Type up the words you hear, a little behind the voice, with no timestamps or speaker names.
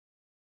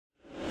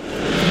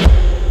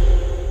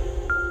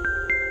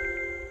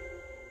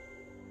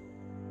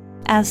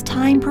As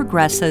time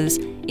progresses,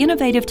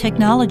 innovative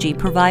technology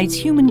provides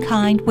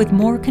humankind with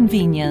more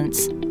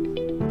convenience.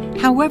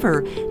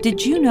 However,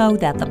 did you know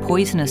that the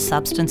poisonous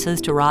substances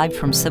derived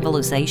from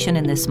civilization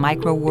in this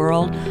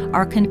micro-world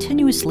are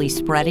continuously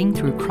spreading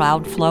through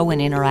crowd flow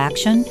and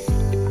interaction?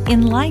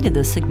 In light of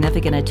the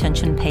significant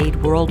attention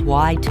paid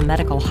worldwide to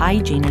medical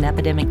hygiene and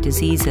epidemic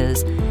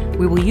diseases,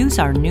 we will use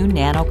our new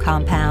nano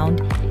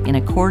compound, in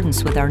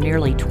accordance with our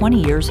nearly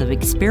 20 years of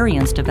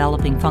experience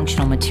developing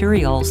functional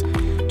materials,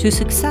 to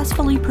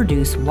successfully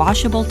produce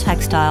washable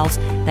textiles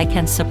that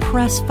can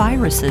suppress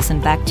viruses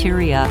and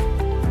bacteria.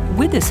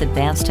 With this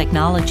advanced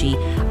technology,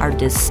 our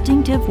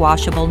distinctive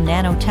washable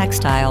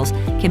nanotextiles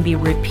can be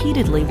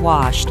repeatedly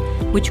washed,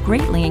 which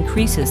greatly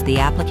increases the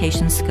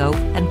application scope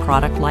and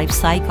product life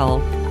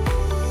cycle.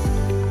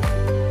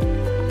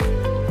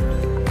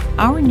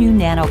 Our new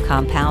nano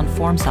compound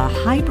forms a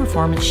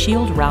high-performance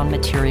shield around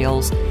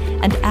materials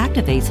and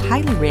activates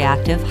highly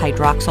reactive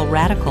hydroxyl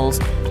radicals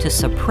to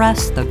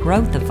suppress the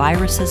growth of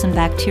viruses and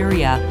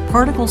bacteria.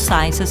 Particle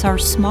sizes are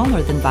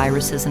smaller than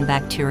viruses and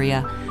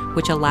bacteria,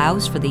 which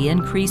allows for the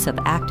increase of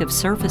active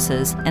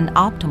surfaces and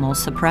optimal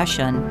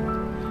suppression.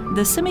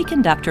 The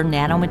semiconductor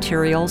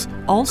nanomaterials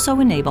also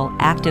enable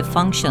active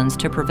functions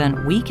to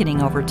prevent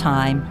weakening over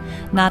time,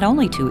 not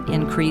only to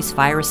increase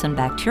virus and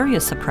bacteria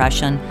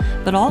suppression,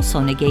 but also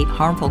negate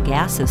harmful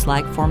gases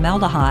like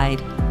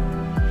formaldehyde.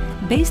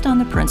 Based on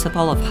the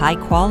principle of high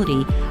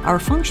quality, our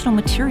functional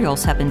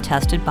materials have been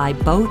tested by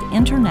both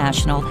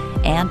international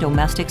and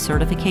domestic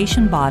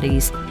certification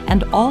bodies,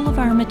 and all of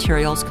our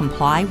materials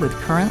comply with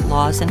current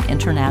laws and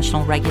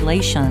international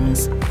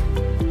regulations.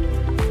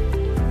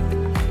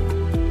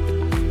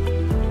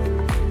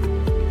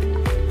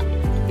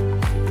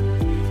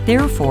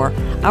 Therefore,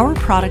 our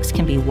products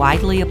can be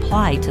widely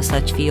applied to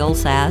such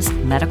fields as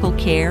medical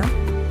care,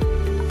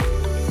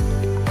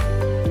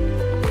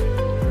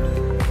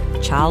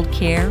 child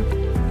care,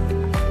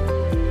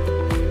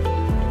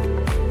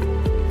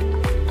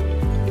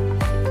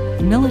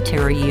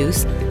 military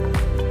use,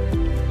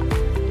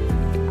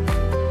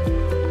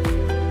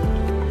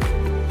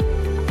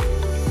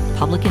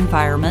 public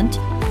environment,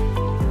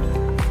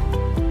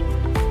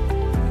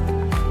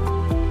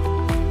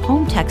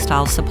 home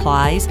textile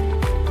supplies,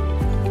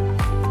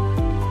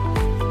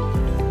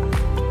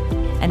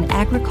 and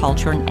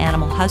agriculture and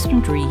animal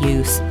husbandry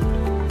use.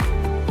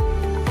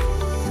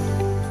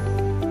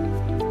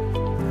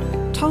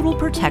 Total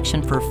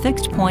protection for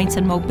fixed points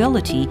and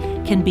mobility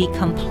can be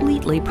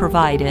completely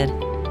provided.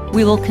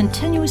 We will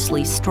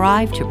continuously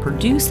strive to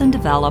produce and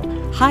develop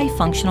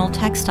high-functional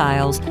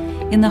textiles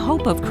in the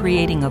hope of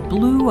creating a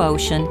blue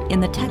ocean in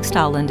the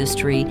textile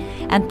industry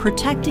and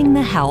protecting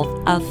the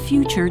health of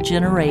future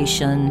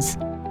generations.